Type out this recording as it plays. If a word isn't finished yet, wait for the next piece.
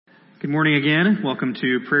Good morning again. Welcome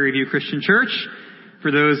to Prairie View Christian Church. For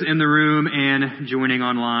those in the room and joining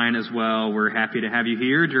online as well, we're happy to have you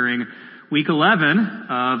here during week 11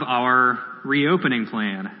 of our reopening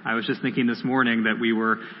plan. I was just thinking this morning that we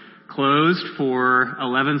were closed for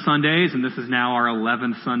 11 Sundays, and this is now our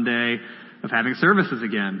 11th Sunday of having services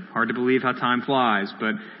again. Hard to believe how time flies,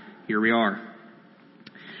 but here we are.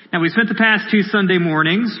 Now, we spent the past two Sunday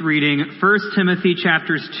mornings reading 1 Timothy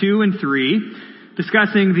chapters 2 and 3,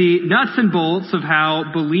 discussing the nuts and bolts of how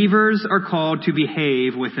believers are called to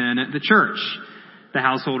behave within the church, the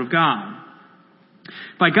household of God.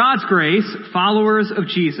 By God's grace, followers of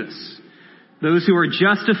Jesus, those who are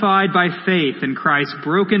justified by faith in Christ's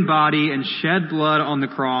broken body and shed blood on the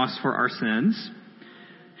cross for our sins,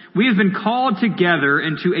 we have been called together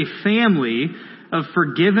into a family of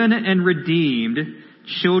forgiven and redeemed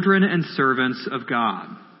children and servants of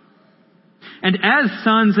God. And as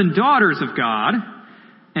sons and daughters of God,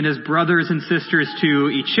 and as brothers and sisters to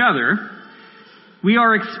each other, we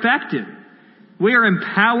are expected, we are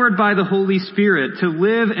empowered by the Holy Spirit to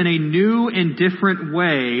live in a new and different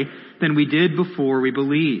way than we did before we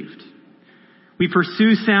believed. We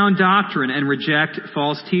pursue sound doctrine and reject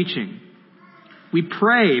false teaching. We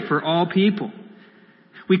pray for all people.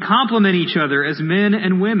 We compliment each other as men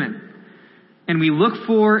and women. And we look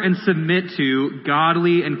for and submit to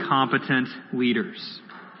godly and competent leaders.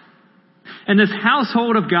 And this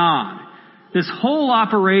household of God, this whole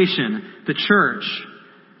operation, the church,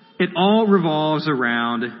 it all revolves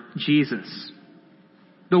around Jesus.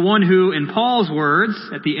 The one who, in Paul's words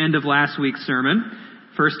at the end of last week's sermon,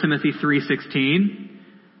 1 Timothy 3:16,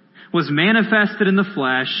 was manifested in the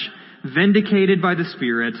flesh, vindicated by the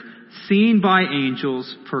Spirit, seen by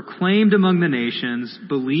angels, proclaimed among the nations,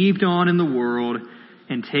 believed on in the world,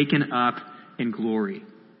 and taken up in glory.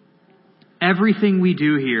 Everything we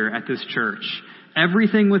do here at this church,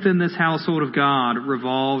 everything within this household of God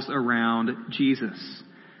revolves around Jesus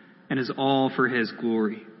and is all for His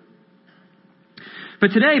glory.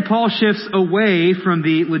 But today, Paul shifts away from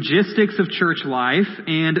the logistics of church life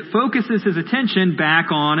and focuses his attention back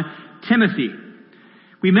on Timothy.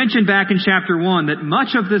 We mentioned back in chapter 1 that much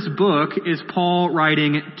of this book is Paul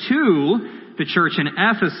writing to the church in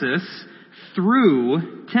Ephesus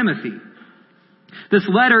through Timothy. This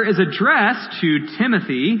letter is addressed to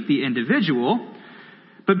Timothy, the individual,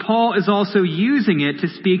 but Paul is also using it to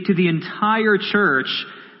speak to the entire church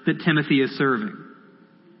that Timothy is serving.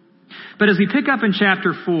 But as we pick up in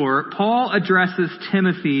chapter 4, Paul addresses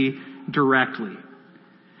Timothy directly.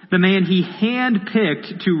 The man he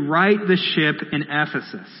handpicked to right the ship in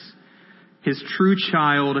Ephesus, his true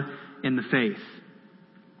child in the faith.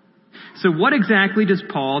 So what exactly does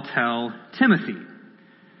Paul tell Timothy?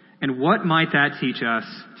 And what might that teach us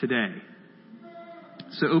today?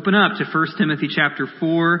 So open up to 1 Timothy chapter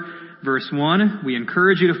 4, verse 1. We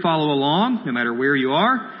encourage you to follow along, no matter where you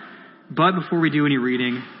are. But before we do any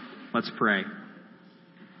reading, let's pray.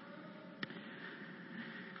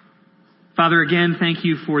 Father, again, thank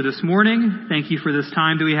you for this morning. Thank you for this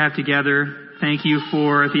time that we have together. Thank you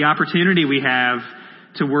for the opportunity we have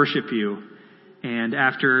to worship you. And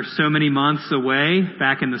after so many months away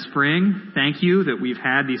back in the spring, thank you that we've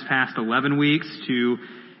had these past 11 weeks to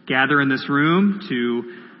gather in this room,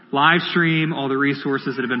 to live stream all the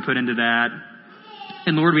resources that have been put into that.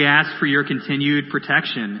 And Lord, we ask for your continued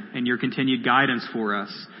protection and your continued guidance for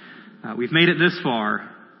us. We've made it this far.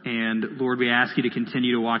 And Lord, we ask you to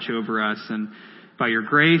continue to watch over us, and by your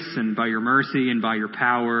grace and by your mercy and by your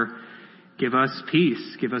power, give us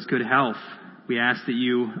peace, give us good health. We ask that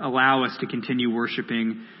you allow us to continue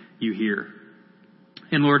worshiping you here.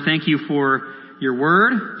 And Lord, thank you for your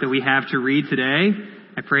word that we have to read today.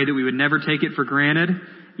 I pray that we would never take it for granted,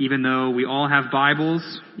 even though we all have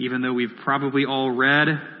Bibles, even though we've probably all read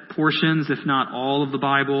portions, if not all of the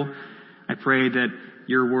Bible. I pray that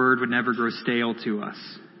your word would never grow stale to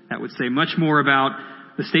us. That would say much more about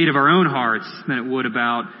the state of our own hearts than it would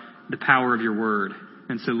about the power of your word.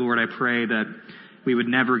 And so, Lord, I pray that we would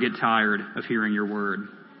never get tired of hearing your word.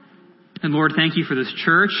 And Lord, thank you for this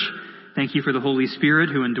church. Thank you for the Holy Spirit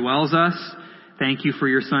who indwells us. Thank you for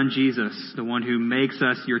your Son, Jesus, the one who makes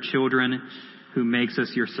us your children, who makes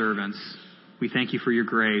us your servants. We thank you for your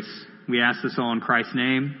grace. We ask this all in Christ's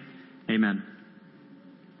name. Amen.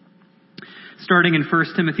 Starting in 1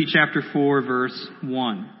 Timothy chapter 4, verse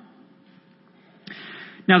 1.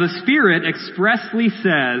 Now the Spirit expressly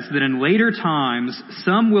says that in later times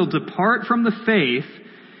some will depart from the faith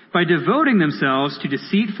by devoting themselves to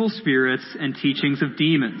deceitful spirits and teachings of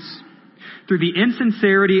demons, through the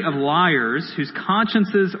insincerity of liars whose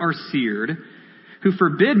consciences are seared, who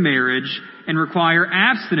forbid marriage and require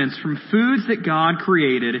abstinence from foods that God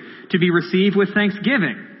created to be received with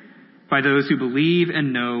thanksgiving by those who believe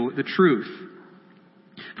and know the truth.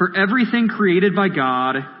 For everything created by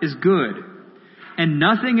God is good, and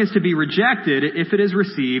nothing is to be rejected if it is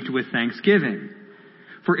received with thanksgiving,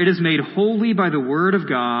 for it is made holy by the word of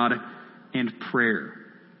God and prayer.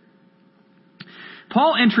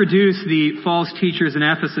 Paul introduced the false teachers in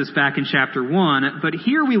Ephesus back in chapter 1, but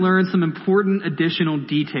here we learn some important additional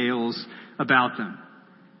details about them.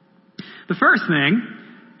 The first thing,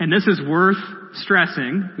 and this is worth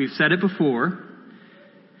stressing, we've said it before,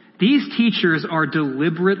 these teachers are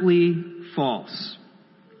deliberately false.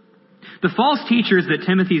 The false teachers that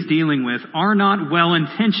Timothy's dealing with are not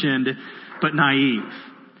well-intentioned, but naive.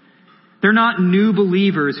 They're not new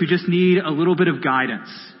believers who just need a little bit of guidance,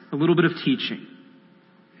 a little bit of teaching.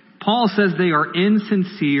 Paul says they are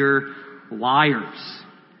insincere liars.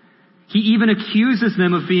 He even accuses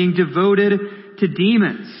them of being devoted to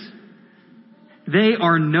demons. They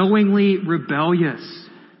are knowingly rebellious.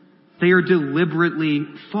 They are deliberately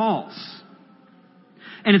false.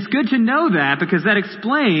 And it's good to know that because that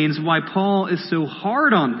explains why Paul is so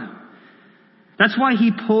hard on them. That's why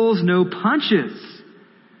he pulls no punches.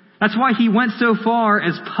 That's why he went so far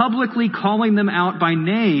as publicly calling them out by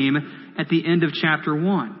name at the end of chapter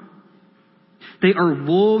 1. They are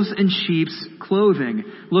wolves in sheep's clothing,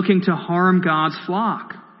 looking to harm God's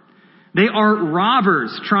flock. They are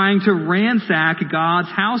robbers trying to ransack God's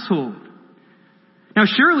household. Now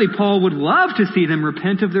surely Paul would love to see them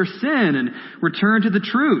repent of their sin and return to the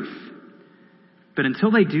truth. But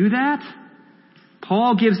until they do that,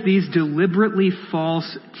 Paul gives these deliberately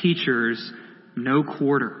false teachers no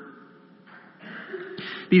quarter.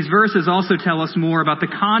 These verses also tell us more about the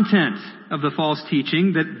content of the false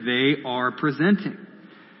teaching that they are presenting,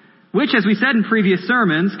 which, as we said in previous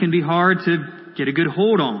sermons, can be hard to get a good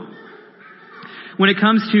hold on. When it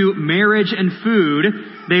comes to marriage and food,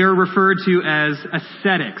 they are referred to as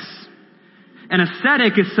ascetics. An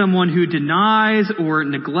ascetic is someone who denies or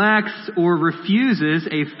neglects or refuses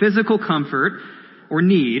a physical comfort or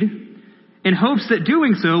need in hopes that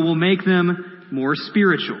doing so will make them more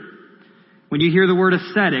spiritual. When you hear the word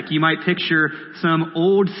ascetic, you might picture some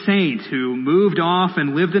old saint who moved off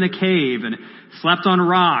and lived in a cave and slept on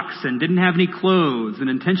rocks and didn't have any clothes and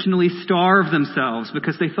intentionally starved themselves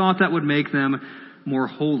because they thought that would make them more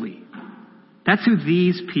holy. That's who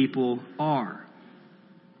these people are.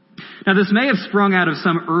 Now, this may have sprung out of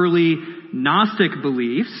some early Gnostic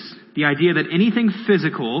beliefs, the idea that anything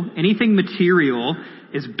physical, anything material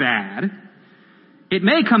is bad. It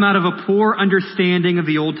may come out of a poor understanding of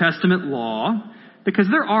the Old Testament law, because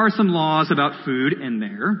there are some laws about food in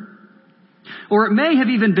there. Or it may have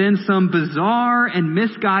even been some bizarre and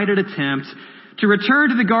misguided attempt to return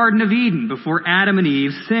to the Garden of Eden before Adam and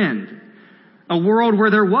Eve sinned. A world where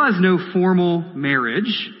there was no formal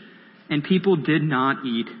marriage and people did not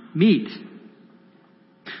eat meat.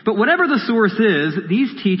 But whatever the source is,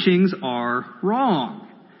 these teachings are wrong.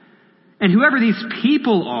 And whoever these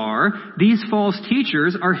people are, these false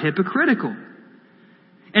teachers are hypocritical.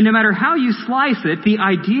 And no matter how you slice it, the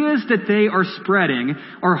ideas that they are spreading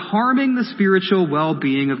are harming the spiritual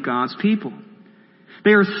well-being of God's people.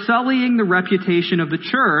 They are sullying the reputation of the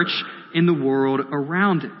church in the world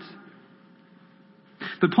around it.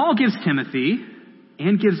 But Paul gives Timothy,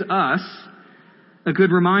 and gives us, a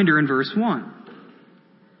good reminder in verse 1.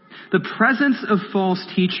 The presence of false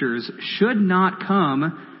teachers should not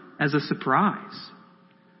come as a surprise.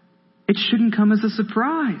 It shouldn't come as a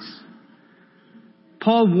surprise.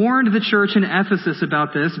 Paul warned the church in Ephesus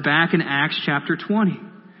about this back in Acts chapter 20.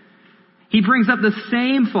 He brings up the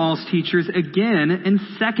same false teachers again in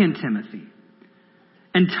 2 Timothy.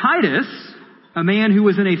 And Titus, a man who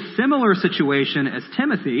was in a similar situation as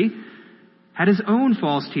Timothy, had his own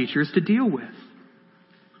false teachers to deal with.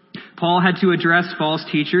 Paul had to address false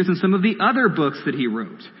teachers in some of the other books that he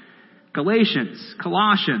wrote. Galatians,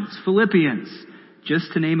 Colossians, Philippians,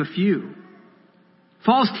 just to name a few.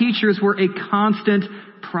 False teachers were a constant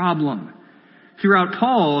problem throughout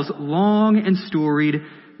Paul's long and storied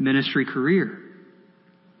ministry career.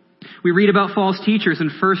 We read about false teachers in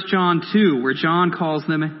 1 John 2, where John calls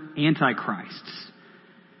them antichrists.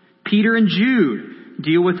 Peter and Jude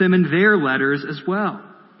deal with them in their letters as well.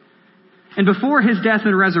 And before his death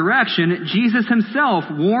and resurrection, Jesus himself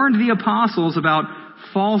warned the apostles about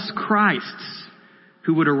false Christs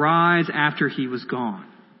who would arise after he was gone.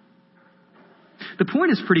 The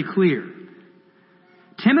point is pretty clear.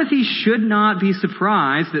 Timothy should not be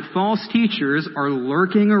surprised that false teachers are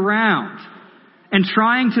lurking around and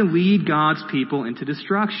trying to lead God's people into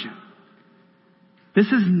destruction. This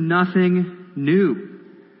is nothing new.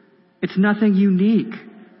 It's nothing unique.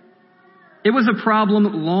 It was a problem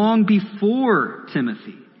long before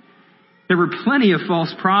Timothy. There were plenty of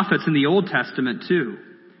false prophets in the Old Testament too.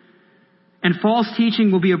 And false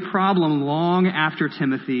teaching will be a problem long after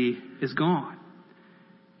Timothy is gone.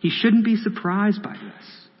 He shouldn't be surprised by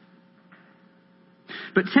this.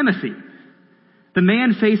 But Timothy, the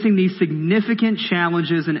man facing these significant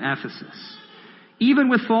challenges in Ephesus, even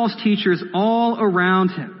with false teachers all around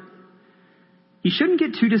him, he shouldn't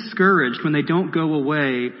get too discouraged when they don't go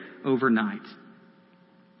away overnight.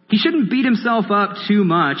 He shouldn't beat himself up too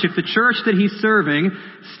much if the church that he's serving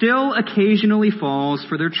still occasionally falls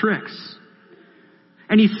for their tricks.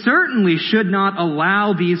 And he certainly should not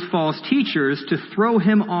allow these false teachers to throw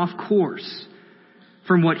him off course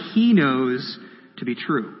from what he knows to be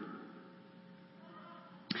true.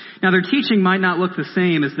 Now, their teaching might not look the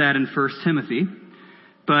same as that in 1 Timothy,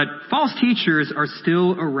 but false teachers are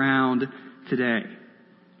still around today.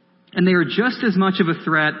 And they are just as much of a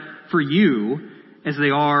threat for you as they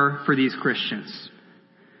are for these Christians.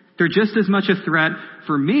 They're just as much a threat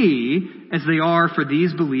for me as they are for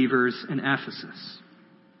these believers in Ephesus.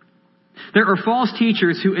 There are false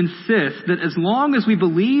teachers who insist that as long as we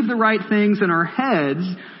believe the right things in our heads,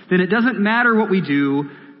 then it doesn't matter what we do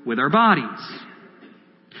with our bodies.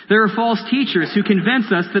 There are false teachers who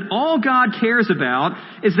convince us that all God cares about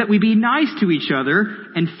is that we be nice to each other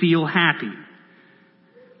and feel happy.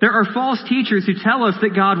 There are false teachers who tell us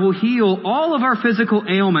that God will heal all of our physical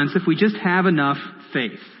ailments if we just have enough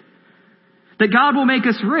faith. That God will make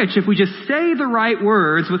us rich if we just say the right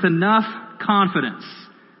words with enough confidence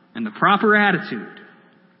and the proper attitude.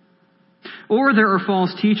 Or there are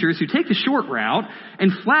false teachers who take the short route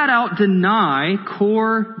and flat out deny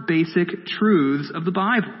core basic truths of the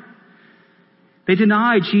Bible. They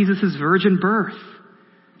deny Jesus' virgin birth,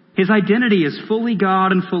 his identity as fully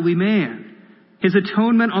God and fully man, his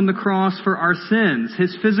atonement on the cross for our sins,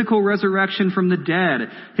 his physical resurrection from the dead,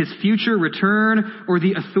 his future return, or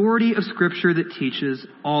the authority of Scripture that teaches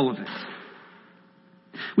all of it.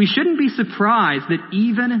 We shouldn't be surprised that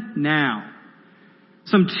even now,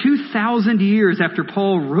 some 2,000 years after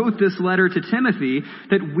Paul wrote this letter to Timothy,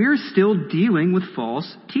 that we're still dealing with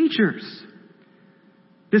false teachers.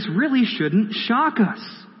 This really shouldn't shock us.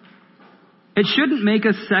 It shouldn't make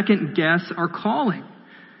us second guess our calling.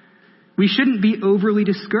 We shouldn't be overly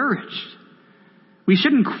discouraged. We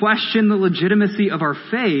shouldn't question the legitimacy of our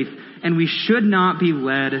faith, and we should not be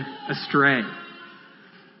led astray.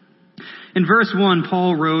 In verse 1,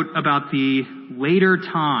 Paul wrote about the later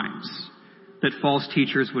times that false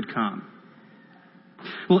teachers would come.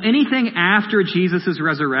 Well, anything after Jesus'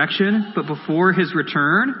 resurrection, but before his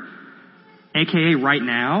return, aka right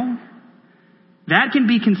now, that can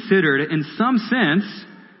be considered, in some sense,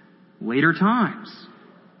 later times.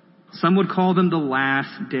 Some would call them the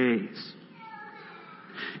last days.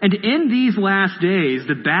 And in these last days,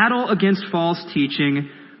 the battle against false teaching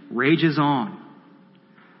rages on.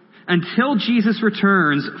 Until Jesus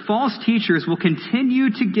returns, false teachers will continue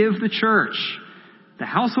to give the church, the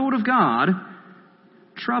household of God,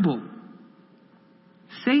 trouble.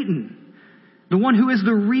 Satan, the one who is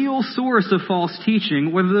the real source of false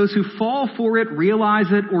teaching, whether those who fall for it realize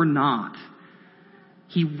it or not,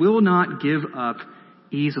 he will not give up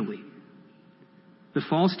easily. The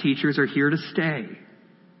false teachers are here to stay,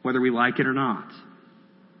 whether we like it or not.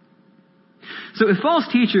 So if false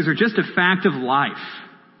teachers are just a fact of life,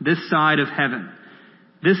 this side of heaven,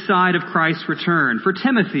 this side of Christ's return, for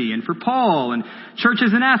Timothy and for Paul and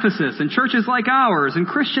churches in Ephesus and churches like ours and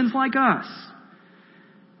Christians like us,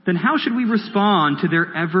 then how should we respond to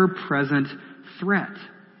their ever-present threat?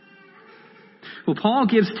 Well, Paul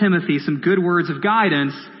gives Timothy some good words of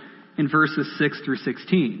guidance in verses 6 through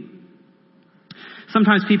 16.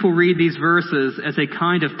 Sometimes people read these verses as a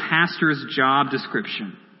kind of pastor's job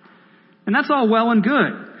description. And that's all well and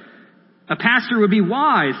good. A pastor would be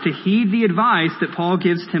wise to heed the advice that Paul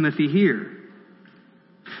gives Timothy here.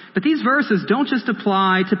 But these verses don't just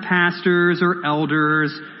apply to pastors or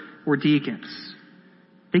elders or deacons.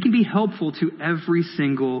 They can be helpful to every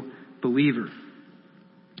single believer.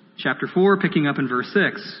 Chapter 4, picking up in verse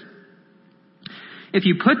 6. If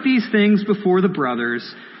you put these things before the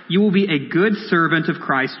brothers, you will be a good servant of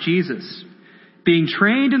Christ Jesus, being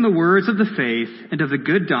trained in the words of the faith and of the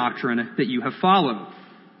good doctrine that you have followed.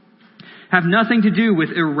 Have nothing to do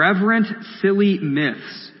with irreverent, silly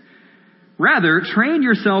myths. Rather, train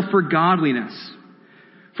yourself for godliness.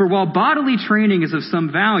 For while bodily training is of some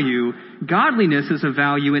value, godliness is of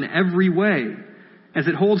value in every way, as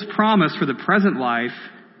it holds promise for the present life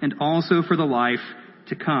and also for the life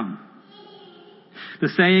to come. The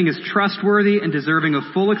saying is trustworthy and deserving of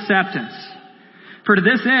full acceptance. For to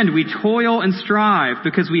this end we toil and strive,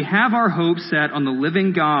 because we have our hope set on the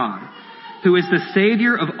living God, who is the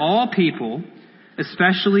Savior of all people,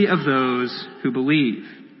 especially of those who believe.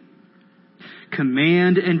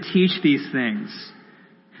 Command and teach these things.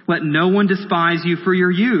 Let no one despise you for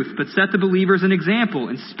your youth, but set the believers an example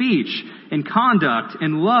in speech, in conduct,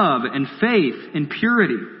 in love, in faith, in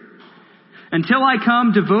purity. Until I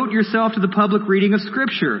come, devote yourself to the public reading of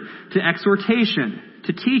Scripture, to exhortation,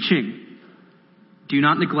 to teaching. Do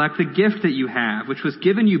not neglect the gift that you have, which was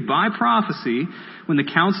given you by prophecy when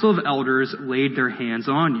the council of elders laid their hands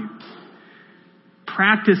on you.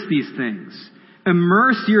 Practice these things.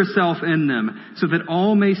 Immerse yourself in them so that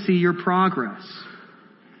all may see your progress.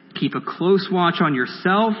 Keep a close watch on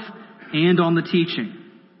yourself and on the teaching.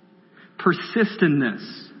 Persist in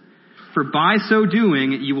this, for by so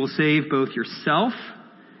doing you will save both yourself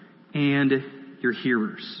and your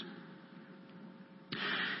hearers.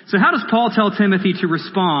 So how does Paul tell Timothy to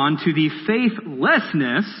respond to the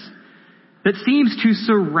faithlessness that seems to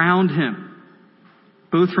surround him,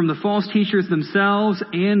 both from the false teachers themselves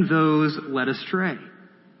and those led astray?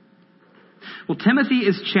 Well, Timothy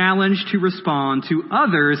is challenged to respond to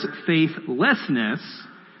others' faithlessness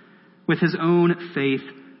with his own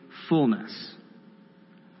faithfulness.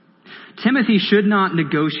 Timothy should not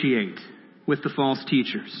negotiate with the false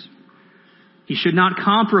teachers. He should not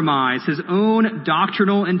compromise his own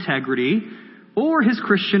doctrinal integrity or his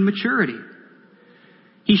Christian maturity.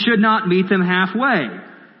 He should not meet them halfway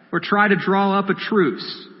or try to draw up a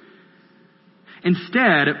truce.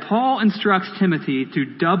 Instead, Paul instructs Timothy to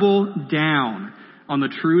double down on the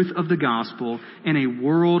truth of the gospel in a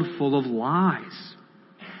world full of lies.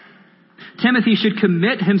 Timothy should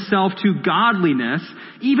commit himself to godliness,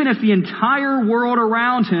 even if the entire world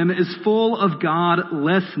around him is full of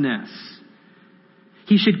godlessness.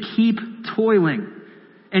 He should keep toiling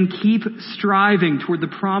and keep striving toward the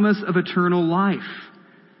promise of eternal life,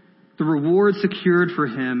 the reward secured for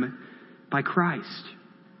him by Christ.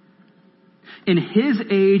 In his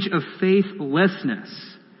age of faithlessness,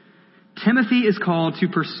 Timothy is called to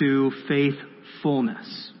pursue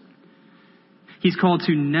faithfulness. He's called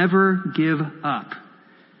to never give up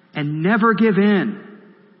and never give in,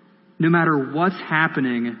 no matter what's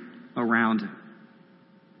happening around him.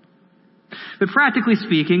 But practically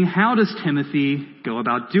speaking, how does Timothy go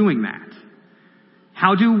about doing that?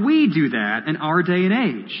 How do we do that in our day and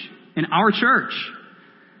age, in our church?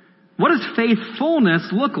 What does faithfulness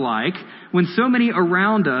look like when so many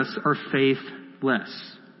around us are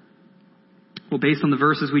faithless? Well, based on the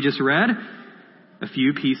verses we just read, a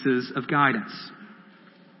few pieces of guidance.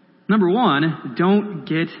 Number one, don't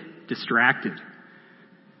get distracted.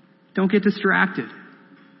 Don't get distracted.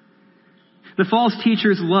 The false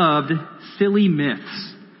teachers loved silly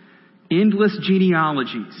myths, endless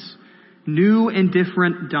genealogies, new and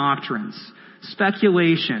different doctrines,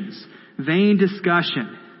 speculations, vain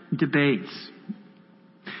discussion, debates.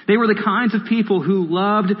 They were the kinds of people who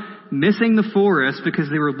loved missing the forest because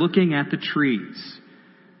they were looking at the trees.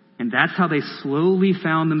 And that's how they slowly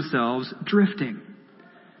found themselves drifting.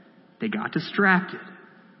 They got distracted.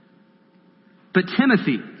 But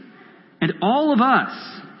Timothy and all of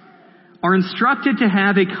us are instructed to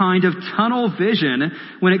have a kind of tunnel vision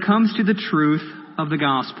when it comes to the truth of the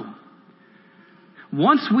gospel.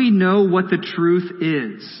 Once we know what the truth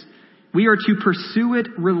is, we are to pursue it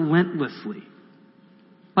relentlessly.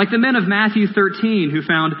 Like the men of Matthew 13 who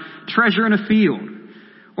found treasure in a field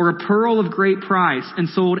or a pearl of great price and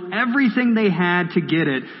sold everything they had to get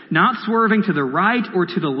it, not swerving to the right or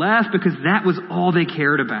to the left because that was all they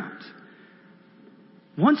cared about.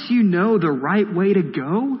 Once you know the right way to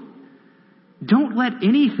go, don't let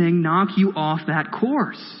anything knock you off that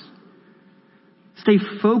course. Stay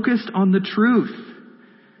focused on the truth.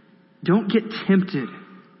 Don't get tempted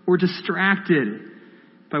or distracted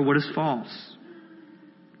by what is false.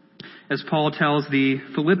 As Paul tells the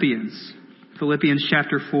Philippians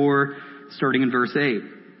chapter 4, starting in verse 8.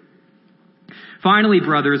 Finally,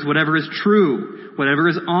 brothers, whatever is true, whatever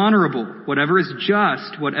is honorable, whatever is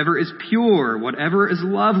just, whatever is pure, whatever is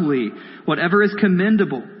lovely, whatever is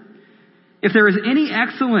commendable, if there is any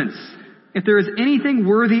excellence, if there is anything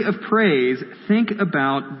worthy of praise, think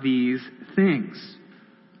about these things.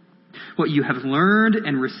 What you have learned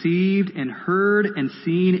and received and heard and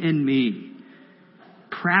seen in me,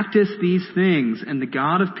 practice these things, and the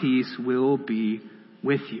God of peace will be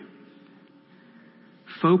with you.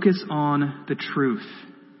 Focus on the truth.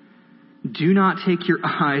 Do not take your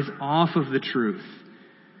eyes off of the truth,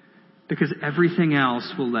 because everything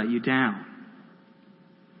else will let you down.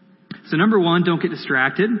 So number one, don't get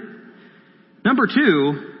distracted. Number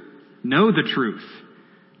two, know the truth.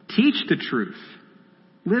 Teach the truth.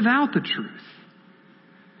 Live out the truth.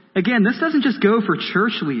 Again, this doesn't just go for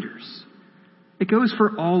church leaders. It goes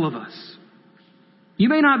for all of us. You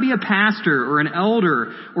may not be a pastor or an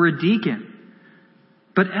elder or a deacon,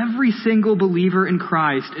 but every single believer in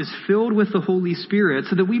Christ is filled with the Holy Spirit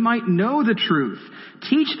so that we might know the truth,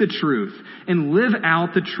 teach the truth, and live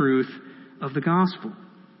out the truth of the gospel.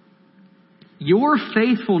 Your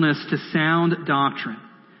faithfulness to sound doctrine,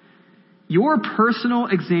 your personal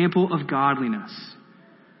example of godliness,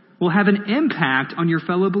 will have an impact on your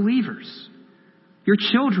fellow believers, your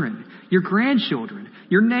children, your grandchildren,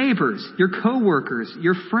 your neighbors, your coworkers,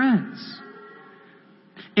 your friends.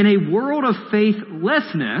 In a world of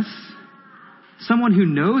faithlessness, someone who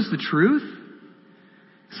knows the truth,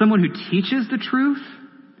 someone who teaches the truth,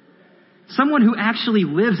 someone who actually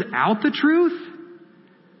lives out the truth,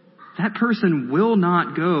 that person will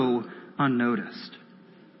not go unnoticed.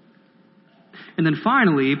 And then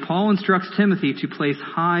finally, Paul instructs Timothy to place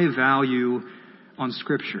high value on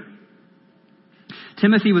Scripture.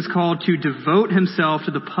 Timothy was called to devote himself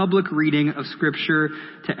to the public reading of Scripture,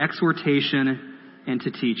 to exhortation, and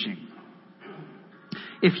to teaching.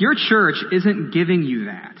 If your church isn't giving you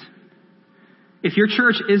that, if your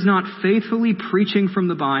church is not faithfully preaching from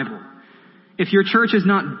the Bible, if your church is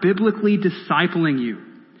not biblically discipling you,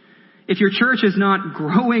 if your church is not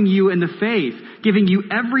growing you in the faith, giving you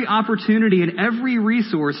every opportunity and every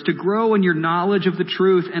resource to grow in your knowledge of the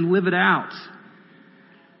truth and live it out,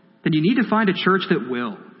 then you need to find a church that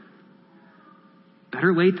will.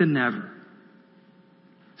 Better late than never.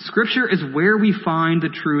 Scripture is where we find the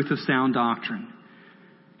truth of sound doctrine.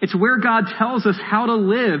 It's where God tells us how to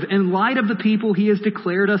live in light of the people He has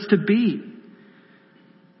declared us to be.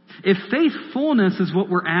 If faithfulness is what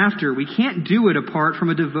we're after, we can't do it apart from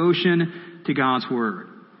a devotion to God's Word.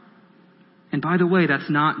 And by the way, that's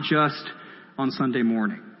not just on Sunday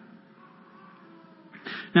morning.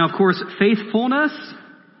 Now, of course, faithfulness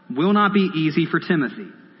will not be easy for Timothy,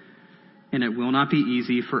 and it will not be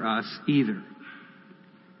easy for us either.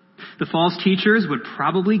 The false teachers would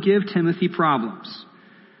probably give Timothy problems,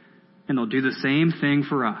 and they'll do the same thing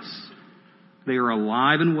for us. They are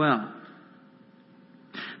alive and well.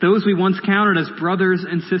 Those we once counted as brothers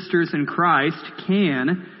and sisters in Christ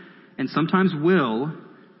can, and sometimes will,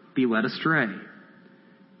 be led astray.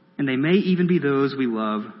 And they may even be those we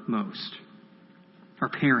love most. Our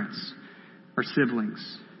parents, our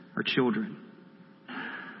siblings, our children.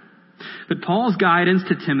 But Paul's guidance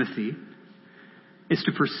to Timothy is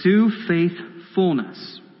to pursue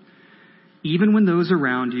faithfulness, even when those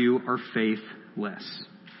around you are faithless.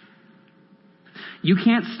 You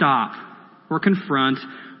can't stop or confront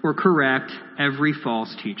or correct every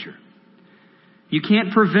false teacher. You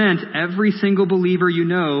can't prevent every single believer you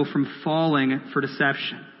know from falling for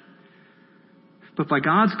deception. But by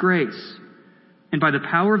God's grace and by the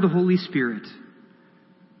power of the Holy Spirit,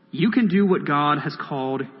 you can do what God has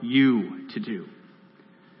called you to do.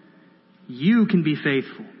 You can be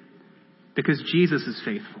faithful because Jesus is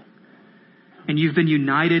faithful, and you've been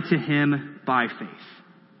united to Him by faith.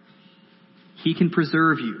 He can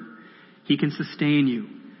preserve you. He can sustain you.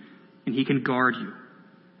 And He can guard you.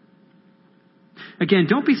 Again,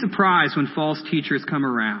 don't be surprised when false teachers come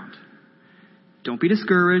around. Don't be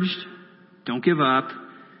discouraged. Don't give up.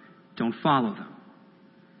 Don't follow them.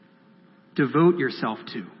 Devote yourself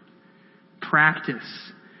to.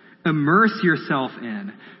 Practice. Immerse yourself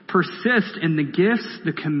in. Persist in the gifts,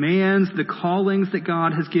 the commands, the callings that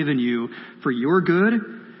God has given you for your good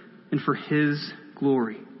and for His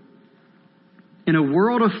glory. In a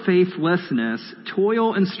world of faithlessness,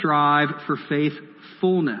 toil and strive for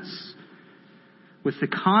faithfulness with the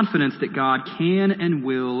confidence that God can and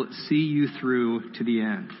will see you through to the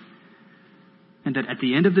end. And that at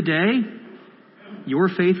the end of the day, your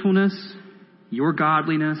faithfulness, your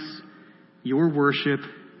godliness, your worship,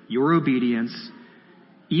 your obedience,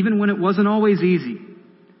 even when it wasn't always easy,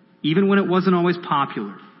 even when it wasn't always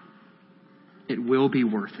popular, it will be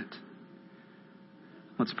worth it.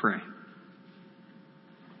 Let's pray.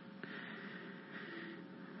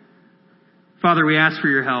 Father, we ask for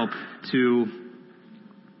your help to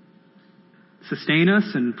sustain us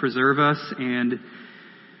and preserve us and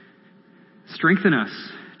strengthen us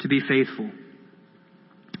to be faithful.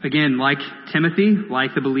 Again, like Timothy,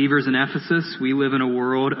 like the believers in Ephesus, we live in a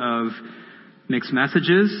world of mixed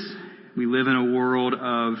messages. We live in a world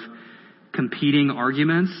of competing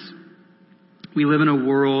arguments. We live in a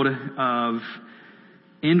world of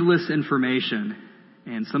endless information,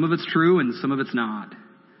 and some of it's true and some of it's not.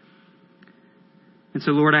 And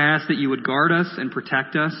so, Lord, I ask that you would guard us and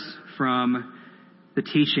protect us from the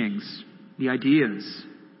teachings, the ideas,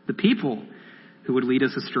 the people who would lead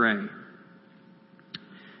us astray.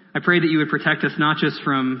 I pray that you would protect us not just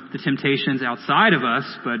from the temptations outside of us,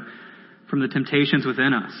 but from the temptations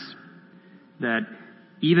within us. That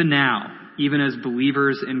even now, even as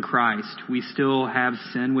believers in Christ, we still have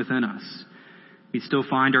sin within us. We still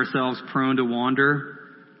find ourselves prone to wander.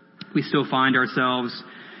 We still find ourselves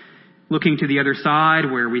looking to the other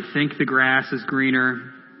side where we think the grass is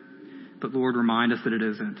greener. But Lord, remind us that it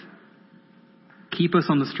isn't. Keep us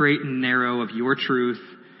on the straight and narrow of your truth,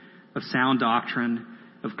 of sound doctrine,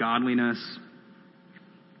 of godliness.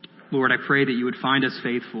 Lord, I pray that you would find us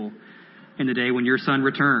faithful in the day when your Son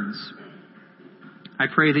returns. I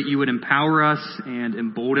pray that you would empower us and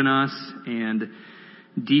embolden us and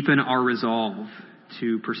deepen our resolve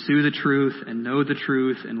to pursue the truth and know the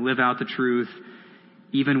truth and live out the truth,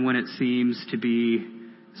 even when it seems to be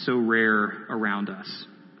so rare around us.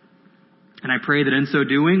 And I pray that in so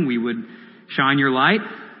doing, we would shine your light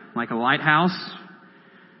like a lighthouse,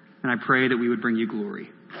 and I pray that we would bring you glory.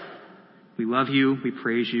 We love you. We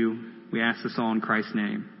praise you. We ask this all in Christ's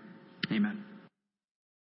name.